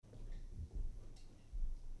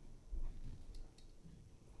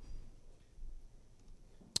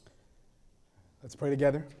Let's pray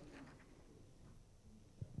together.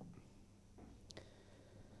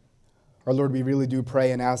 Our Lord, we really do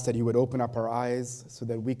pray and ask that you would open up our eyes so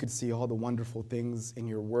that we could see all the wonderful things in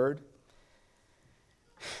your word.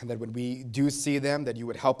 And that when we do see them, that you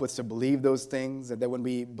would help us to believe those things, and that when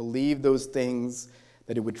we believe those things,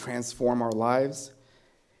 that it would transform our lives.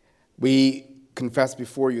 We confess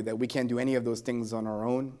before you that we can't do any of those things on our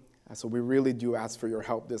own. So we really do ask for your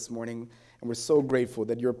help this morning, and we're so grateful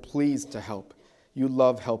that you're pleased to help. You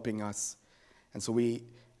love helping us. And so we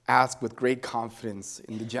ask with great confidence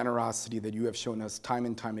in the generosity that you have shown us time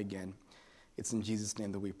and time again. It's in Jesus'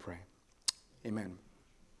 name that we pray. Amen.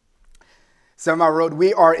 Semi Road,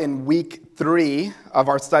 we are in week 3 of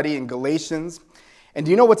our study in Galatians. And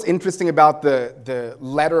do you know what's interesting about the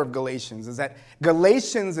letter of Galatians is that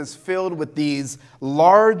Galatians is filled with these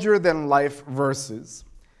larger-than-life verses.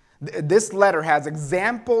 This letter has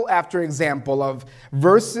example after example of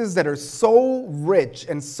verses that are so rich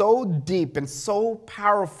and so deep and so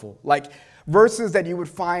powerful, like verses that you would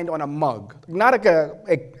find on a mug. Not like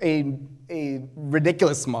a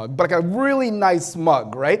ridiculous mug, but like a really nice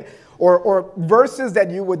mug, right? Or verses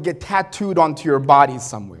that you would get tattooed onto your body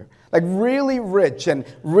somewhere. Like really rich and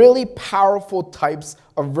really powerful types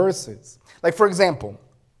of verses. Like for example,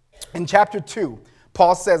 in chapter 2,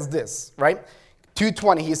 Paul says this, right?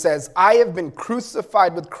 2:20, he says, I have been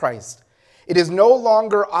crucified with Christ. It is no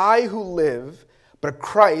longer I who live, but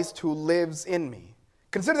Christ who lives in me.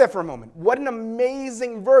 Consider that for a moment. What an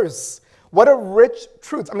amazing verse. What a rich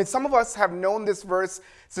truth. I mean, some of us have known this verse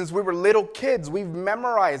since we were little kids. We've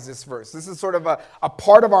memorized this verse. This is sort of a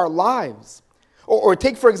part of our lives. Or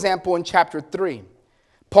take, for example, in chapter 3.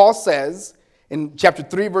 Paul says, in chapter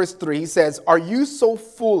 3, verse 3, he says, are you so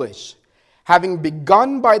foolish? Having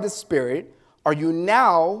begun by the Spirit, are you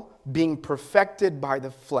now being perfected by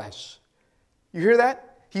the flesh? You hear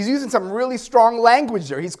that? He's using some really strong language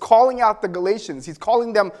there. He's calling out the Galatians. He's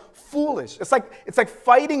calling them foolish. It's like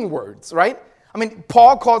fighting words, right? I mean,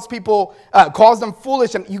 Paul calls them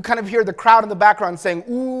foolish, and you kind of hear the crowd in the background saying,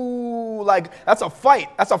 ooh, like, that's a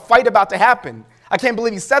fight. That's a fight about to happen. I can't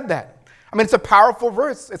believe he said that. I mean, it's a powerful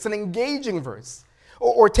verse. It's an engaging verse.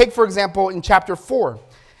 Or take, for example, in chapter 4.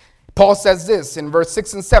 Paul says this in verse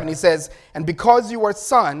 6 and 7. He says, and because you are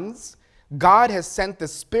sons, God has sent the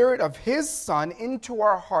Spirit of His Son into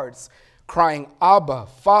our hearts, crying, Abba,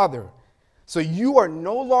 Father. So you are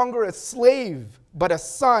no longer a slave, but a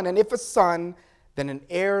son, and if a son, then an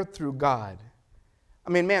heir through God. I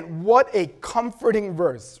mean, man, what a comforting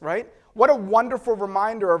verse, right? What a wonderful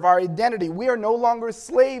reminder of our identity. We are no longer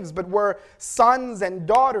slaves, but we're sons and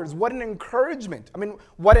daughters. What an encouragement. I mean,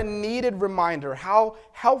 what a needed reminder. How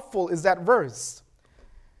helpful is that verse?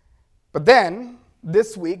 But then,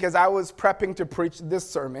 this week, as I was prepping to preach this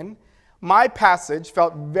sermon, my passage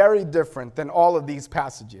felt very different than all of these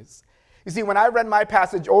passages. You see, when I read my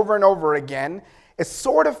passage over and over again, it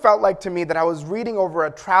sort of felt like to me that I was reading over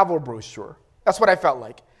a travel brochure. That's what I felt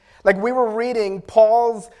like. Like we were reading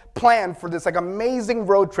Paul's plan for this like amazing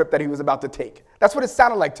road trip that he was about to take. That's what it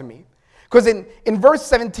sounded like to me. Because in verse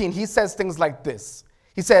 17, he says things like this.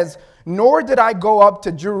 He says, nor did I go up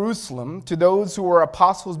to Jerusalem to those who were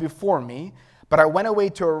apostles before me, but I went away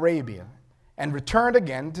to Arabia and returned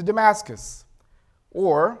again to Damascus.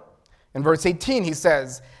 Or in verse 18, he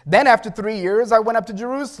says, then after 3 years, I went up to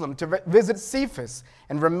Jerusalem to visit Cephas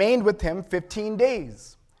and remained with him 15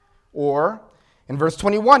 days. Or in verse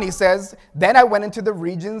 21, he says, then I went into the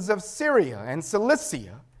regions of Syria and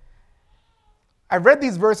Cilicia. I read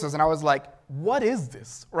these verses and I was like, what is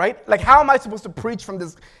this, right? Like, how am I supposed to preach from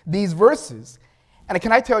these verses? And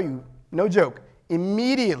can I tell you, no joke,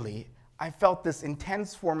 immediately I felt this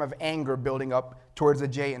intense form of anger building up towards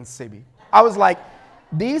Ajay and Sibi. I was like,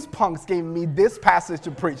 these punks gave me this passage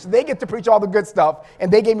to preach. They get to preach all the good stuff,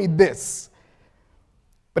 and they gave me this.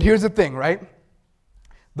 But here's the thing, right?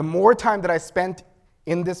 The more time that I spent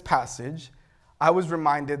in this passage, I was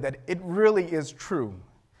reminded that it really is true.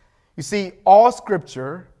 You see, all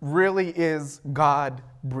Scripture really is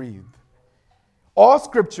God-breathed. All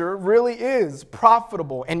Scripture really is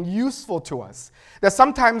profitable and useful to us. That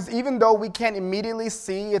sometimes, even though we can't immediately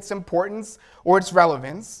see its importance or its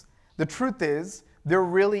relevance, the truth is, there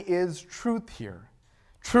really is truth here.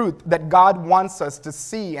 Truth that God wants us to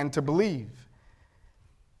see and to believe.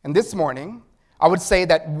 And this morning, I would say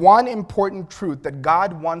that one important truth that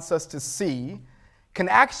God wants us to see can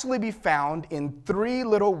actually be found in 3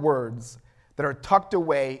 little words that are tucked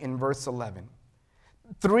away in verse 11.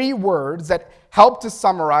 3 words that help to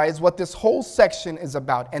summarize what this whole section is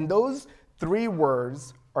about. And those 3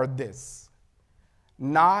 words are this: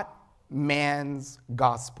 not man's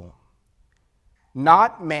gospel.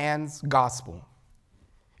 Not man's gospel.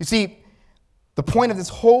 You see, the point of this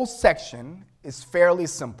whole section is fairly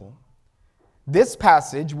simple. This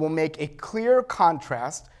passage will make a clear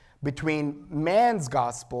contrast between man's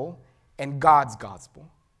gospel and God's gospel.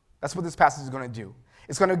 That's what this passage is going to do.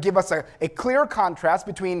 It's going to give us a clear contrast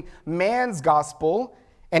between man's gospel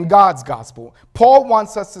and God's gospel. Paul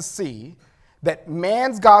wants us to see that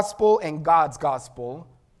man's gospel and God's gospel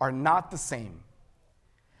are not the same.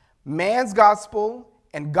 Man's gospel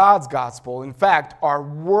and God's gospel, in fact, are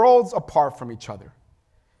worlds apart from each other.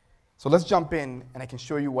 So let's jump in, and I can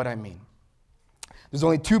show you what I mean. There's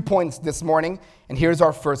only 2 points this morning, and here's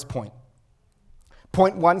our first point.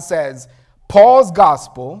 Point 1 says, Paul's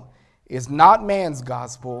gospel is not man's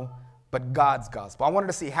gospel, but God's gospel. I wanted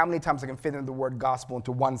to see how many times I can fit in the word gospel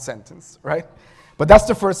into one sentence, right? But that's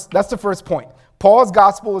the first point. Paul's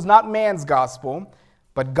gospel is not man's gospel,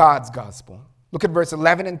 but God's gospel. Look at verse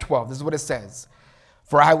 11 and 12. This is what it says.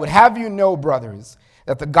 For I would have you know, brothers,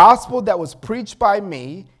 that the gospel that was preached by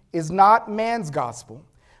me is not man's gospel.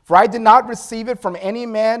 For I did not receive it from any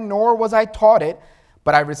man, nor was I taught it,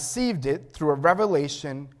 but I received it through a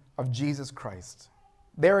revelation of Jesus Christ.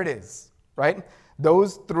 There it is, right?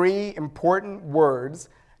 Those 3 important words,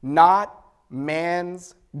 not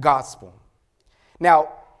man's gospel.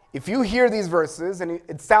 Now, if you hear these verses and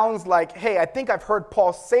it sounds like, hey, I think I've heard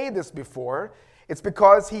Paul say this before, it's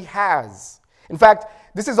because he has. In fact,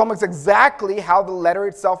 this is almost exactly how the letter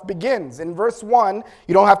itself begins. In verse 1,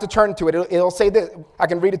 you don't have to turn to it. It'll say this. I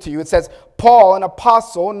can read it to you. It says, Paul, an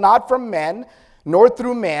apostle, not from men, nor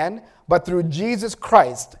through man, but through Jesus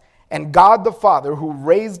Christ and God the Father, who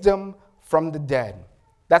raised him from the dead.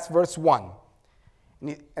 That's verse 1.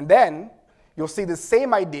 And then you'll see the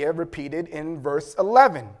same idea repeated in verse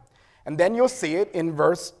 11. And then you'll see it in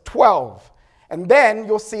verse 12. And then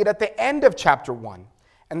you'll see it at the end of chapter 1.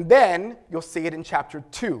 And then you'll see it in chapter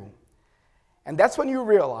 2. And that's when you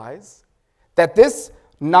realize that this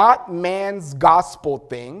not man's gospel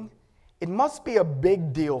thing, it must be a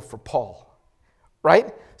big deal for Paul,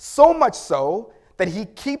 right? So much so that he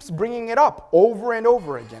keeps bringing it up over and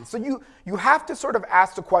over again. So you have to sort of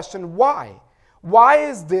ask the question, why? Why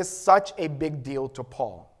is this such a big deal to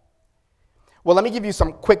Paul? Well, let me give you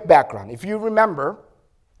some quick background. If you remember,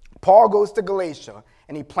 Paul goes to Galatia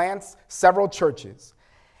and he plants several churches.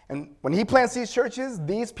 And when he plants these churches,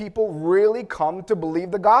 these people really come to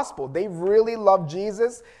believe the gospel. They really love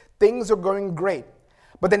Jesus. Things are going great.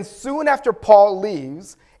 But then soon after Paul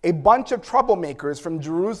leaves, a bunch of troublemakers from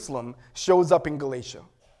Jerusalem shows up in Galatia,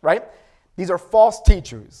 right? These are false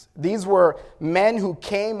teachers. These were men who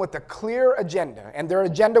came with a clear agenda, and their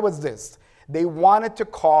agenda was this. They wanted to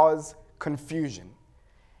cause confusion.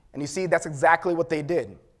 And you see, that's exactly what they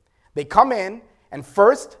did. They come in, and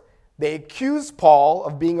first, they accuse Paul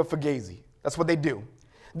of being a fugazi. That's what they do.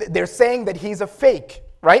 They're saying that he's a fake,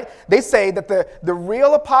 right? They say that the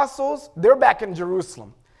real apostles, they're back in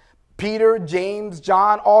Jerusalem. Peter, James,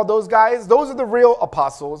 John, all those guys, those are the real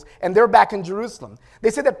apostles, and they're back in Jerusalem. They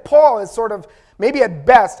say that Paul is sort of, maybe at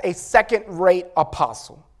best, a second-rate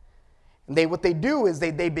apostle. And what they do is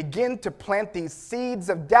they begin to plant these seeds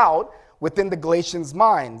of doubt within the Galatians'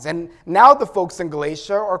 minds. And now the folks in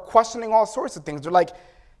Galatia are questioning all sorts of things. They're like,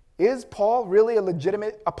 is Paul really a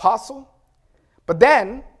legitimate apostle? But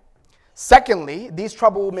then, secondly, these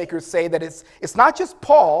troublemakers say that it's not just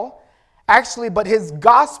Paul, actually, but his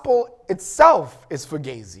gospel itself is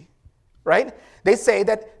fugazi, right? They say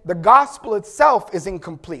that the gospel itself is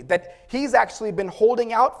incomplete, that he's actually been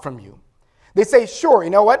holding out from you. They say, sure,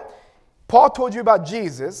 you know what? Paul told you about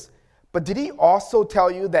Jesus, but did he also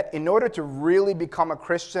tell you that in order to really become a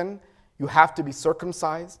Christian, you have to be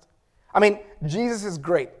circumcised? I mean, Jesus is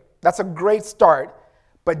great. That's a great start,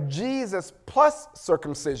 but Jesus plus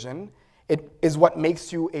circumcision, it is what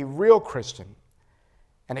makes you a real Christian.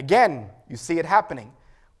 And again, you see it happening.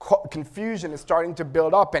 Confusion is starting to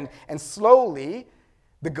build up, and slowly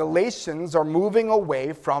the Galatians are moving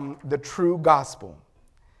away from the true gospel.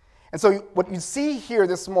 And so what you see here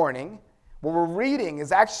this morning, what we're reading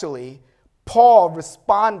is actually Paul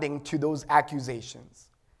responding to those accusations.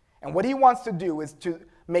 And what he wants to do is to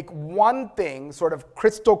make one thing sort of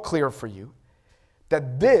crystal clear for you,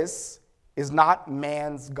 that this is not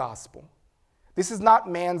man's gospel. This is not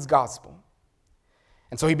man's gospel.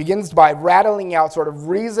 And so he begins by rattling out sort of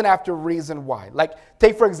reason after reason why. Like,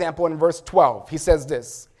 take for example in verse 12, he says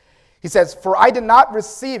this. He says, for I did not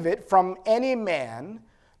receive it from any man,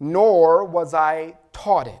 nor was I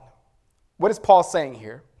taught it. What is Paul saying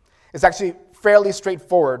here? It's actually fairly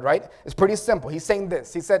straightforward, right? It's pretty simple. He's saying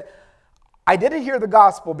this. He said, I didn't hear the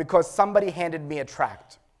gospel because somebody handed me a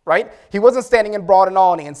tract, right? He wasn't standing in Broad and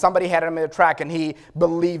Alney and somebody handed him a tract and he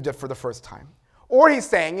believed it for the first time. Or he's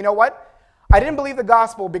saying, you know what? I didn't believe the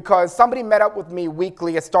gospel because somebody met up with me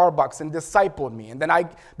weekly at Starbucks and discipled me. And then I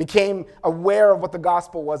became aware of what the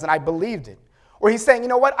gospel was and I believed it. Or he's saying, you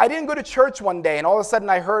know what? I didn't go to church one day and all of a sudden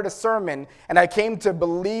I heard a sermon and I came to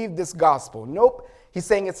believe this gospel. Nope. He's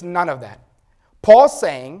saying it's none of that. Paul's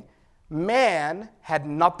saying man had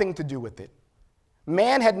nothing to do with it.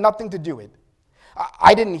 Man had nothing to do with it.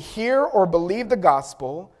 I didn't hear or believe the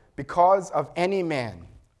gospel because of any man.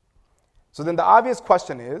 So then the obvious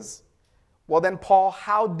question is, well then, Paul,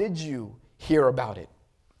 how did you hear about it?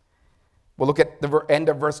 We'll look at the end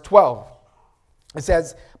of verse 12. It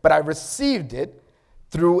says, but I received it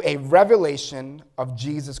through a revelation of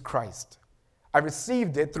Jesus Christ. I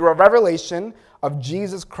received it through a revelation of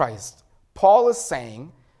Jesus Christ. Paul is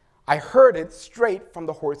saying, I heard it straight from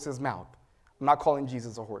the horse's mouth. I'm not calling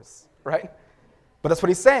Jesus a horse, right? But that's what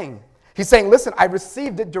he's saying. He's saying, listen, I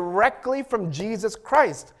received it directly from Jesus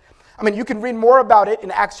Christ. I mean, you can read more about it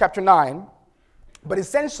in Acts chapter 9. But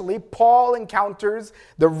essentially, Paul encounters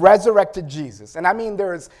the resurrected Jesus. And I mean,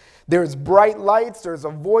 there's bright lights, there's a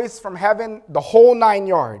voice from heaven, the whole 9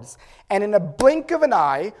 yards. And in a blink of an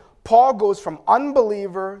eye, Paul goes from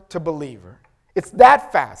unbeliever to believer. It's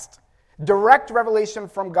that fast. Direct revelation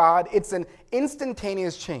from God. It's an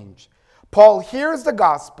instantaneous change. Paul hears the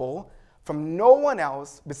gospel from no one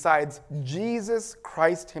else besides Jesus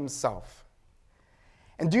Christ himself.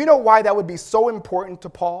 And do you know why that would be so important to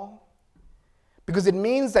Paul? Because it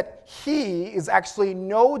means that he is actually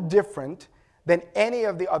no different than any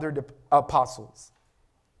of the other apostles.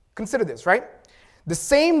 Consider this, right? The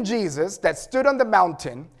same Jesus that stood on the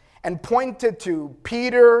mountain and pointed to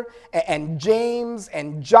Peter and James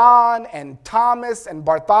and John and Thomas and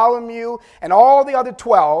Bartholomew and all the other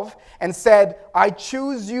 12 and said, I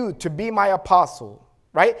choose you to be my apostle,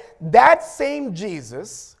 right? That same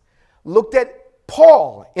Jesus looked at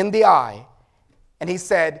Paul in the eye and he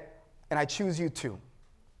said, and I choose you too.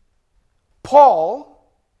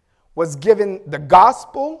 Paul was given the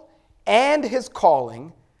gospel and his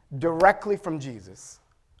calling directly from Jesus,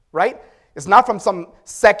 right? It's not from some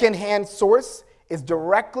secondhand source. It's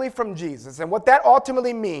directly from Jesus. And what that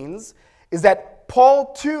ultimately means is that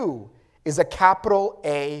Paul too is a capital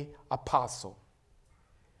A apostle.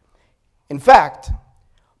 In fact,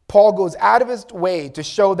 Paul goes out of his way to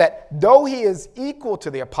show that though he is equal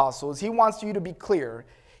to the apostles, he wants you to be clear,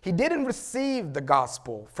 he didn't receive the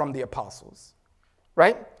gospel from the apostles,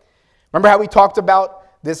 right? Remember how we talked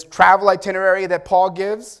about this travel itinerary that Paul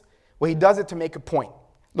gives? Well, he does it to make a point.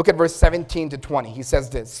 Look at verse 17 to 20. He says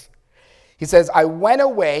this. He says, I went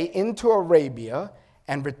away into Arabia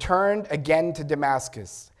and returned again to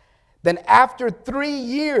Damascus. Then after 3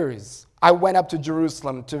 years, I went up to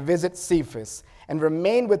Jerusalem to visit Cephas and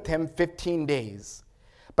remained with him 15 days.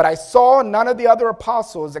 But I saw none of the other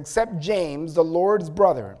apostles except James, the Lord's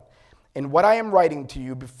brother. In what I am writing to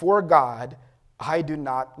you before God, I do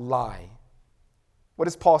not lie. What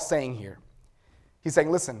is Paul saying here? He's saying,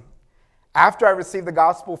 listen, after I received the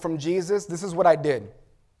gospel from Jesus, this is what I did.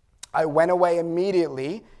 I went away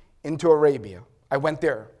immediately into Arabia. I went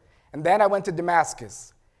there. And then I went to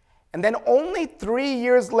Damascus. And then only 3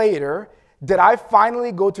 years later did I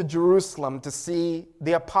finally go to Jerusalem to see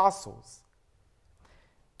the apostles.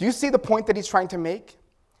 Do you see the point that he's trying to make?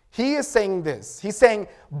 He is saying this. He's saying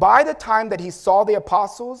by the time that he saw the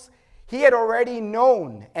apostles, he had already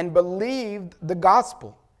known and believed the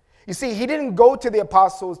gospel. You see, he didn't go to the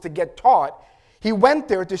apostles to get taught. He went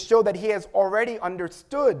there to show that he has already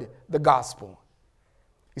understood the gospel.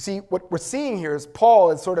 You see, what we're seeing here is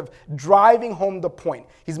Paul is sort of driving home the point.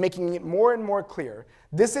 He's making it more and more clear.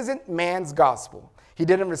 This isn't man's gospel. He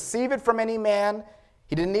didn't receive it from any man.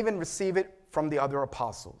 He didn't even receive it from the other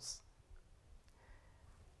apostles.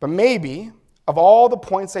 But maybe, of all the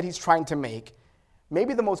points that he's trying to make,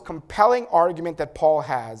 maybe the most compelling argument that Paul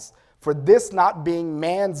has for this not being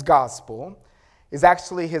man's gospel is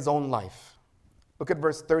actually his own life. Look at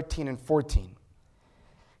verse 13 and 14.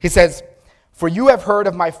 He says, for you have heard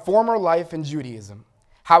of my former life in Judaism,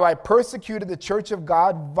 how I persecuted the church of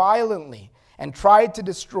God violently and tried to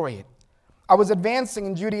destroy it. I was advancing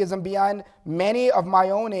in Judaism beyond many of my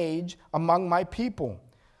own age among my people.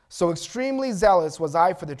 So extremely zealous was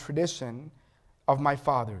I for the tradition of my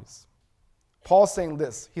fathers. Paul's saying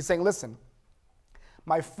this. He's saying, listen,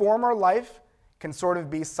 my former life can sort of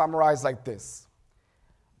be summarized like this.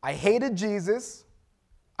 I hated Jesus.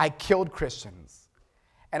 I killed Christians.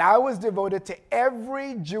 And I was devoted to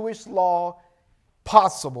every Jewish law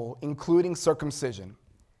possible, including circumcision.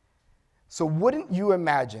 So wouldn't you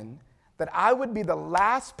imagine that I would be the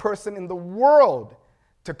last person in the world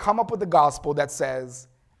to come up with a gospel that says,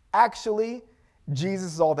 actually,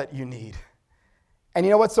 Jesus is all that you need. And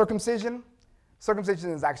you know what circumcision?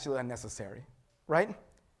 Circumcision is actually unnecessary, right?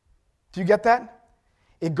 Do you get that?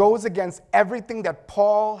 It goes against everything that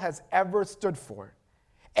Paul has ever stood for.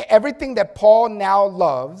 Everything that Paul now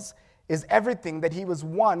loves is everything that he was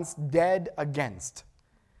once dead against.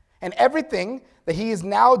 And everything that he is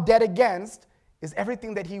now dead against is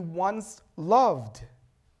everything that he once loved.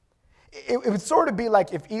 It would sort of be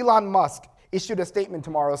like if Elon Musk issued a statement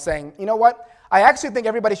tomorrow saying, you know what, I actually think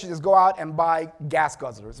everybody should just go out and buy gas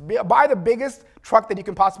guzzlers. Buy the biggest truck that you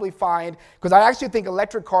can possibly find, because I actually think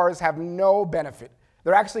electric cars have no benefit.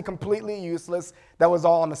 They're actually completely useless. That was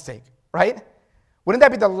all a mistake, right? Wouldn't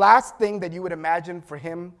that be the last thing that you would imagine for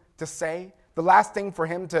him to say? The last thing for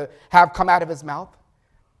him to have come out of his mouth?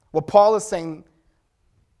 Well, Paul is saying,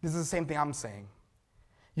 this is the same thing I'm saying.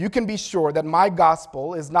 You can be sure that my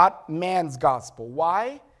gospel is not man's gospel.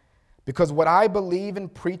 Why? Because what I believe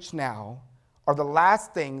and preach now are the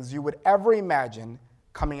last things you would ever imagine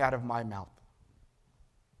coming out of my mouth.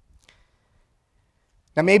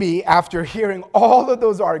 Now, maybe after hearing all of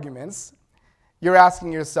those arguments, you're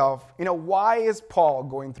asking yourself, why is Paul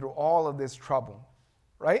going through all of this trouble,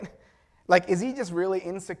 right? Like, is he just really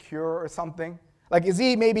insecure or something? Like, is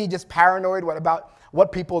he maybe just paranoid about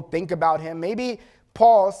what people think about him? Maybe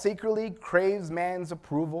Paul secretly craves man's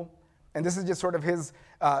approval, and this is just sort of his,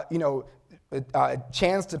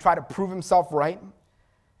 chance to try to prove himself right.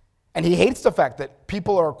 And he hates the fact that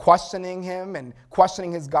people are questioning him and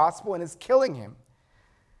questioning his gospel, and it's killing him.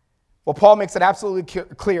 Well, Paul makes it absolutely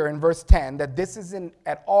clear in verse 10 that this isn't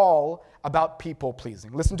at all about people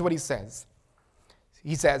pleasing. Listen to what he says.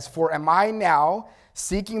 He says, "For am I now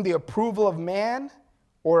seeking the approval of man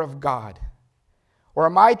or of God? Or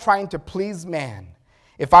am I trying to please man?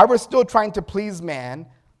 If I were still trying to please man,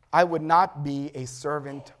 I would not be a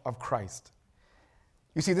servant of Christ."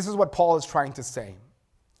 You see, this is what Paul is trying to say.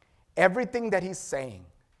 Everything that he's saying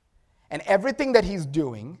and everything that he's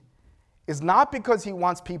doing is not because he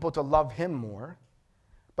wants people to love him more,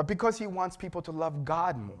 but because he wants people to love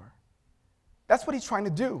God more. That's what he's trying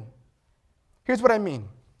to do. Here's what I mean.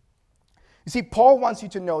 You see, Paul wants you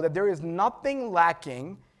to know that there is nothing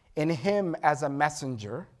lacking in him as a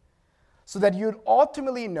messenger, so that you'd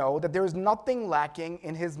ultimately know that there is nothing lacking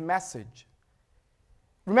in his message.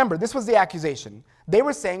 Remember, this was the accusation. They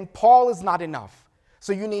were saying Paul is not enough,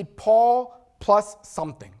 so you need Paul plus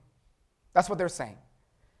something. That's what they're saying.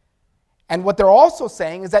 And what they're also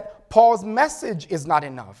saying is that Paul's message is not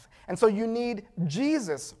enough, and so you need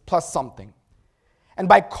Jesus plus something. And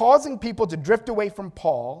by causing people to drift away from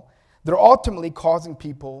Paul, they're ultimately causing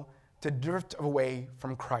people to drift away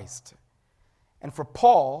from Christ. And for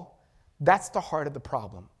Paul, that's the heart of the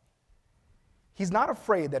problem. He's not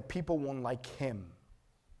afraid that people won't like him.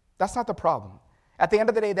 That's not the problem. At the end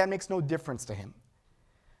of the day, that makes no difference to him.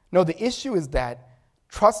 No, the issue is that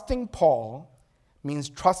trusting Paul means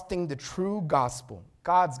trusting the true gospel,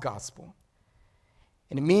 God's gospel.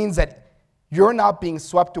 And it means that you're not being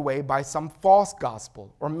swept away by some false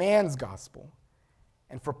gospel or man's gospel.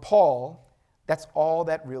 And for Paul, that's all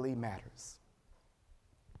that really matters.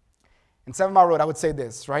 In 7 Mile Road, I would say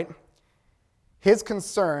this, right? His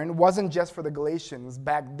concern wasn't just for the Galatians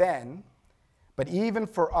back then, but even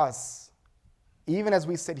for us, even as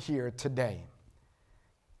we sit here today.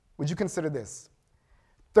 Would you consider this?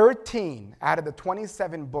 13 out of the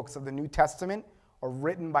 27 books of the New Testament are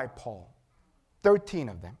written by Paul. 13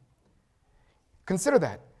 of them. Consider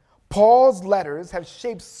that. Paul's letters have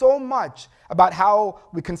shaped so much about how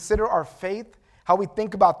we consider our faith, how we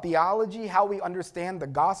think about theology, how we understand the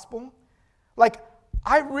gospel. Like,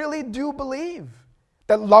 I really do believe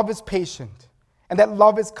that love is patient and that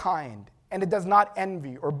love is kind and it does not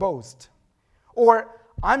envy or boast. Or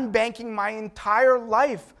I'm banking my entire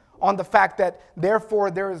life on the fact that,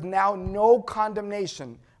 therefore, there is now no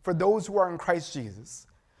condemnation for those who are in Christ Jesus.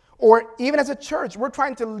 Or even as a church, we're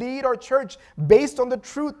trying to lead our church based on the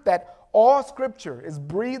truth that all Scripture is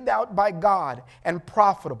breathed out by God and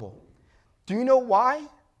profitable. Do you know why?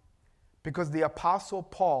 Because the Apostle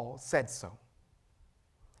Paul said so.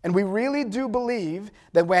 And we really do believe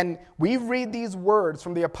that when we read these words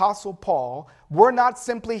from the Apostle Paul, we're not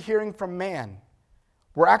simply hearing from man.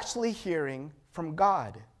 We're actually hearing from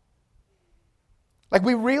God. Like,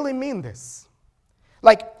 we really mean this.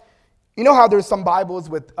 Like, you know how there's some Bibles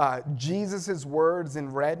with Jesus' words in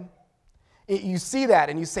red? You see that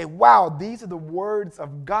and you say, wow, these are the words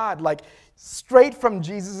of God, like straight from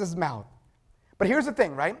Jesus' mouth. But here's the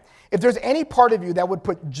thing, right? If there's any part of you that would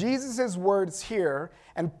put Jesus' words here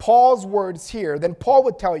and Paul's words here, then Paul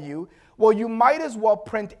would tell you, well, you might as well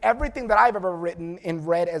print everything that I've ever written in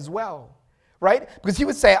red as well, right? Because he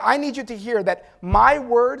would say, I need you to hear that my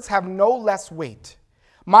words have no less weight.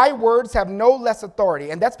 My words have no less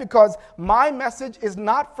authority, and that's because my message is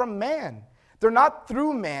not from man. They're not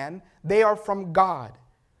through man, they are from God.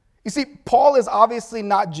 You see, Paul is obviously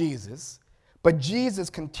not Jesus, but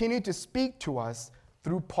Jesus continued to speak to us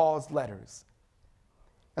through Paul's letters.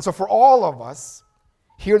 And so for all of us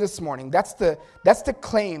here this morning, that's the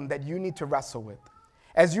claim that you need to wrestle with.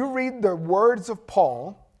 As you read the words of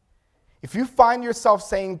Paul, if you find yourself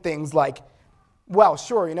saying things like, well,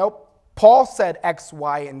 sure, Paul said X,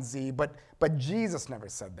 Y, and Z, but Jesus never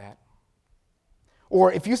said that.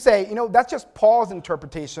 Or if you say, that's just Paul's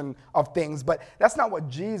interpretation of things, but that's not what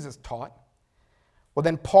Jesus taught, well,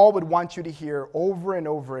 then Paul would want you to hear over and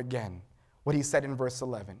over again what he said in verse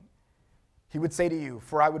 11. He would say to you,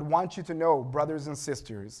 "For I would want you to know, brothers and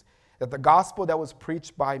sisters, that the gospel that was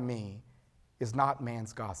preached by me is not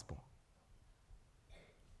man's gospel."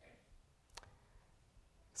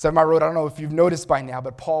 Semi wrote, I don't know if you've noticed by now,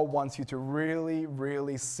 but Paul wants you to really,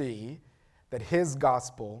 really see that his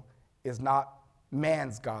gospel is not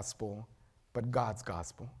man's gospel, but God's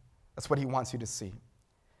gospel. That's what he wants you to see.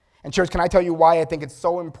 And church, can I tell you why I think it's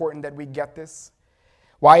so important that we get this?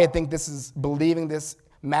 Why I think believing this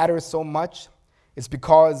matters so much? It's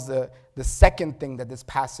because the second thing that this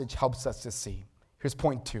passage helps us to see. Here's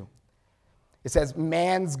point 2. It says,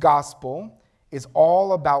 man's gospel is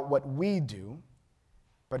all about what we do,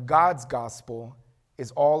 but God's gospel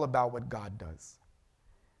is all about what God does.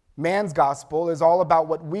 Man's gospel is all about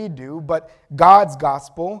what we do, but God's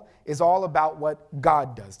gospel is all about what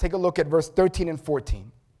God does. Take a look at verse 13 and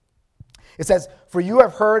 14. It says, "For you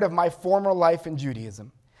have heard of my former life in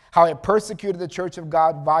Judaism, how I persecuted the church of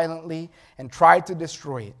God violently and tried to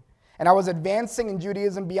destroy it. And I was advancing in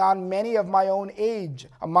Judaism beyond many of my own age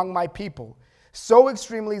among my people. So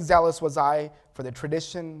extremely zealous was I for the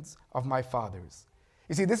traditions of my fathers."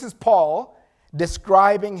 You see, this is Paul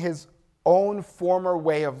describing his own former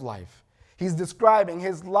way of life. He's describing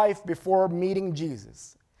his life before meeting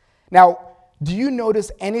Jesus. Now, do you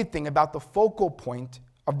notice anything about the focal point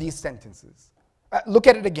of these sentences? Look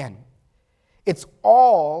at it again. It's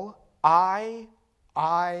all I.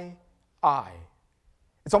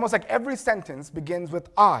 It's almost like every sentence begins with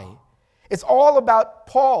I. It's all about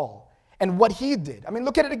Paul and what he did. I mean,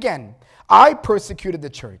 look at it again. I persecuted the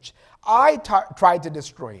church. I tried to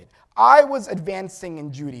destroy it. I was advancing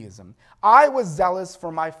in Judaism. I was zealous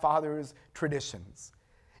for my father's traditions.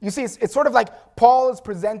 You see, it's sort of like Paul is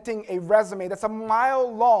presenting a resume that's a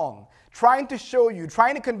mile long, trying to show you,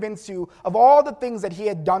 trying to convince you of all the things that he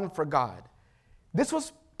had done for God. This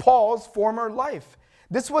was Paul's former life.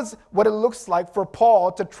 This was what it looks like for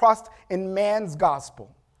Paul to trust in man's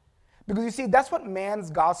gospel. Because you see, that's what man's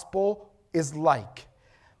gospel is like.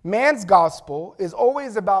 Man's gospel is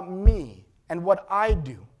always about me and what I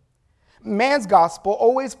do. Man's gospel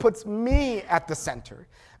always puts me at the center.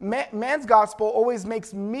 Man's gospel always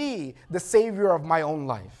makes me the savior of my own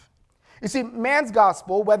life. You see, man's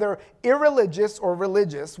gospel, whether irreligious or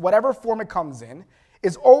religious, whatever form it comes in,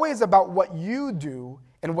 is always about what you do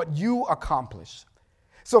and what you accomplish.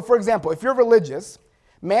 So, for example, if you're religious,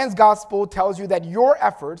 man's gospel tells you that your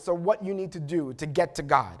efforts are what you need to do to get to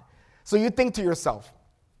God. So you think to yourself,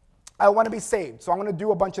 I want to be saved, so I'm going to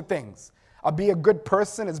do a bunch of things. I'll be a good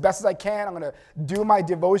person as best as I can. I'm going to do my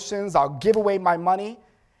devotions. I'll give away my money.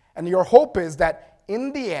 And your hope is that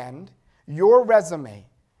in the end, your resume,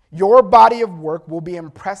 your body of work will be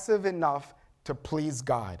impressive enough to please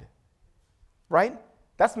God. Right?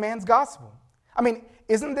 That's man's gospel. I mean,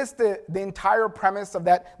 isn't this the entire premise of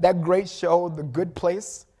that great show, The Good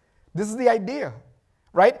Place? This is the idea,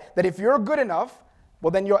 right? That if you're good enough, well,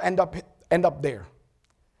 then you'll end up there.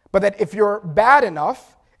 But that if you're bad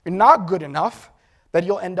enough, you're not good enough, that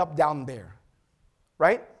you'll end up down there,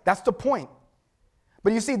 right? That's the point.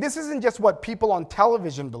 But you see, this isn't just what people on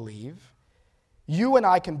television believe. You and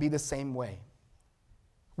I can be the same way.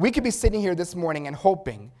 We could be sitting here this morning and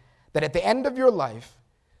hoping that at the end of your life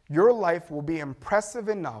will be impressive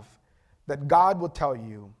enough that God will tell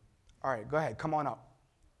you, all right, go ahead, come on up.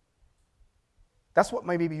 That's what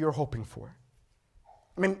maybe you're hoping for.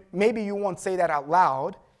 I mean, maybe you won't say that out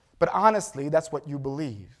loud, but honestly, that's what you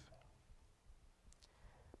believe.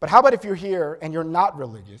 But how about if you're here and you're not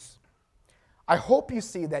religious? I hope you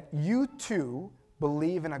see that you too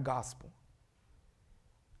believe in a gospel.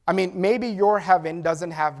 I mean, maybe your heaven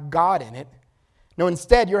doesn't have God in it. No,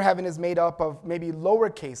 instead, your heaven is made up of maybe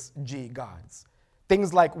lowercase g gods,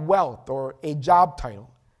 things like wealth or a job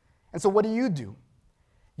title. And so what do?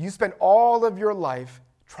 You spend all of your life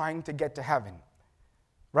trying to get to heaven,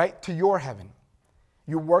 right? To your heaven.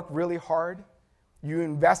 You work really hard. You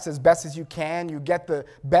invest as best as you can. You get the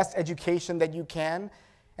best education that you can.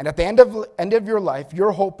 And at the end of your life,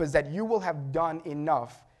 your hope is that you will have done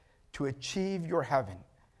enough to achieve your heaven.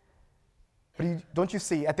 But don't you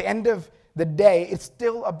see, at the end of the day, it's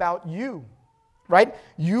still about you, right?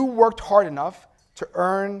 You worked hard enough to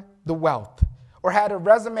earn the wealth, or had a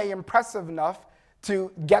resume impressive enough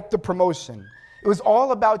to get the promotion. It was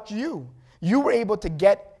all about you. You were able to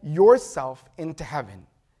get yourself into heaven.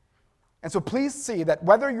 And so please see that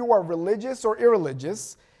whether you are religious or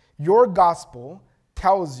irreligious, your gospel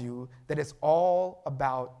tells you that it's all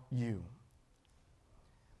about you.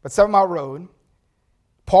 But 7 Mile Road,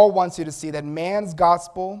 Paul wants you to see that man's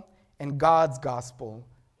gospel and God's gospel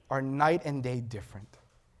are night and day different.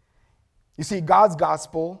 You see, God's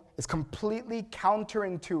gospel is completely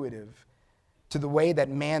counterintuitive to the way that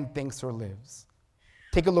man thinks or lives.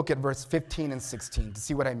 Take a look at verse 15 and 16 to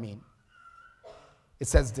see what I mean. It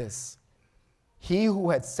says this: "He who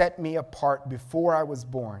had set me apart before I was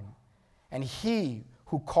born, and he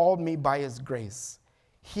who called me by his grace,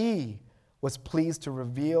 he was pleased to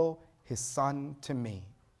reveal his Son to me."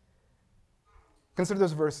 Consider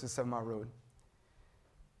those verses, 7 Mile Road.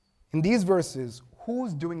 In these verses,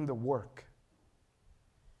 who's doing the work?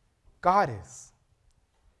 God is.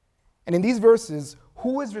 And in these verses,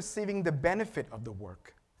 who is receiving the benefit of the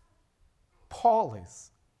work? Paul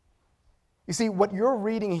is. You see, what you're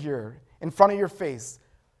reading here in front of your face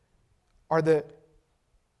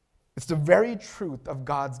it's the very truth of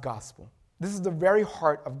God's gospel. This is the very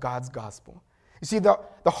heart of God's gospel. You see, the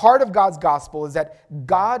heart of God's gospel is that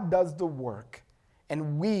God does the work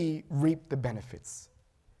and we reap the benefits.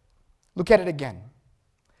 Look at it again.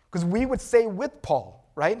 Because we would say with Paul,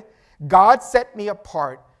 right? God set me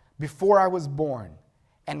apart before I was born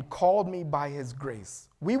and called me by his grace.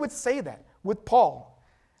 We would say that with Paul.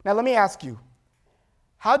 Now let me ask you,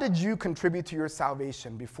 how did you contribute to your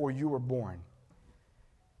salvation before you were born?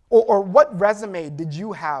 Or what resume did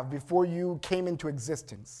you have before you came into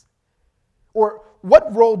existence? Or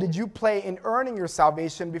what role did you play in earning your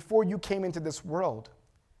salvation before you came into this world?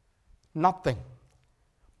 Nothing.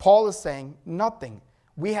 Paul is saying nothing.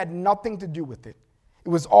 We had nothing to do with it. It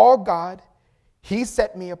was all God. He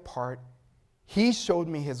set me apart. He showed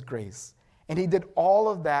me his grace. And he did all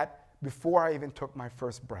of that before I even took my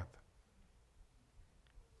first breath.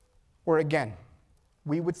 Or again,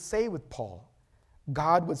 we would say with Paul,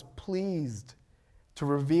 God was pleased to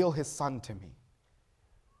reveal his Son to me.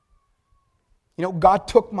 You know, God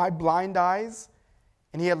took my blind eyes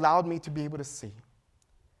and he allowed me to be able to see.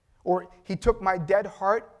 Or he took my dead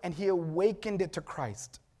heart and he awakened it to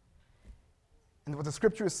Christ. And what the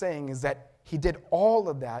scripture is saying is that he did all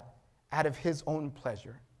of that out of his own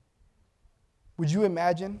pleasure. Would you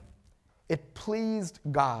imagine? It pleased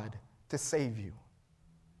God to save you.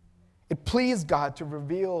 It pleased God to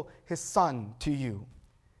reveal his Son to you.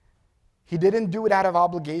 He didn't do it out of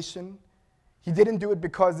obligation. He didn't do it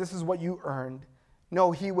because this is what you earned.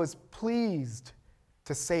 No, he was pleased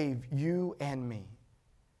to save you and me.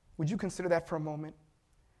 Would you consider that for a moment?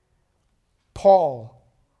 Paul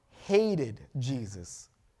hated Jesus.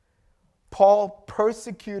 Paul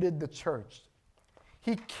persecuted the church.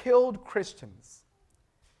 He killed Christians.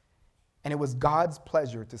 And it was God's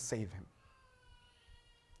pleasure to save him.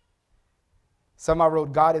 Somehow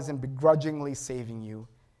wrote, God isn't begrudgingly saving you.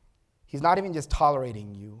 He's not even just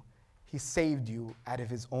tolerating you. He saved you out of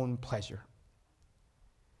his own pleasure.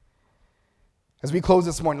 As we close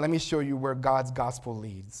this morning, let me show you where God's gospel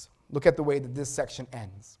leads. Look at the way that this section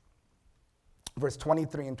ends. Verse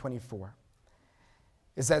 23 and 24.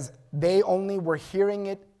 It says, "They only were hearing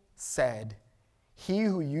it said, 'He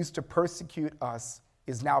who used to persecute us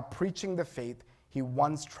is now preaching the faith he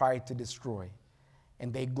once tried to destroy.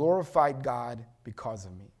 And they glorified God because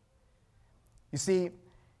of me.'" You see,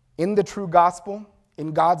 in the true gospel,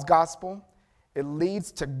 in God's gospel, it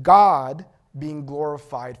leads to God being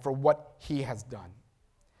glorified for what he has done.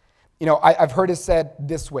 You know, I've heard it said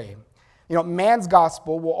this way. You know, man's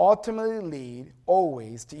gospel will ultimately lead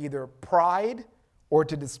always to either pride or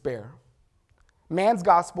to despair. Man's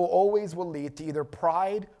gospel always will lead to either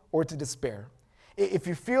pride or to despair. If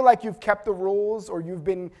you feel like you've kept the rules or you've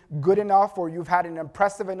been good enough or you've had an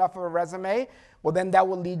impressive enough of a resume, well, then that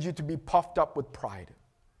will lead you to be puffed up with pride,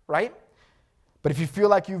 right? But if you feel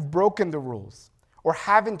like you've broken the rules or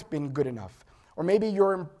haven't been good enough, or maybe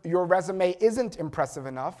your resume isn't impressive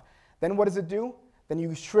enough, then what does it do? Then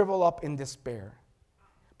you shrivel up in despair.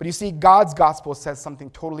 But you see, God's gospel says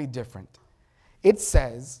something totally different. It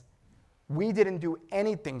says, we didn't do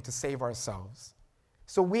anything to save ourselves,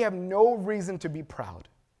 so we have no reason to be proud.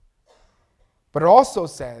 But it also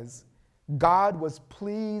says, God was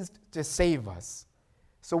pleased to save us,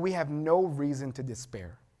 so we have no reason to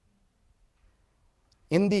despair.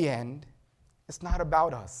 In the end, it's not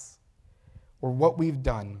about us or what we've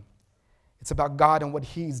done. It's about God and what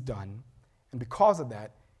he's done. And because of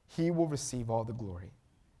that, he will receive all the glory.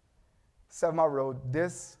 7 Mile Road,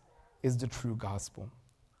 this is the true gospel.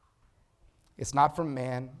 It's not from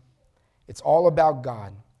man. It's all about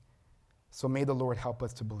God. So may the Lord help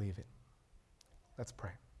us to believe it. Let's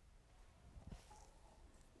pray.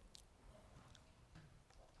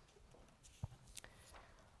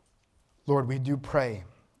 Lord, we do pray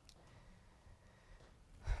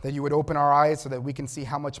that you would open our eyes so that we can see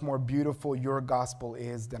how much more beautiful your gospel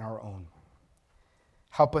is than our own.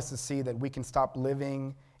 Help us to see that we can stop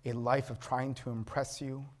living a life of trying to impress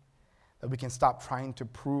you, that we can stop trying to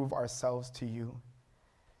prove ourselves to you.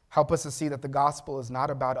 Help us to see that the gospel is not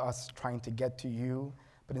about us trying to get to you,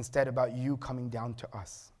 but instead about you coming down to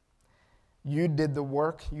us. You did the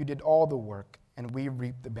work, you did all the work, and we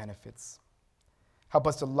reap the benefits. Help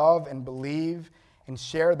us to love and believe and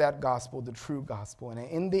share that gospel, the true gospel. And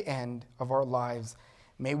in the end of our lives,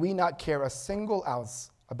 may we not care a single ounce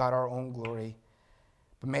about our own glory,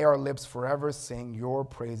 but may our lips forever sing your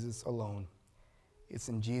praises alone. It's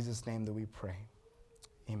in Jesus' name that we pray.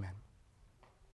 Amen.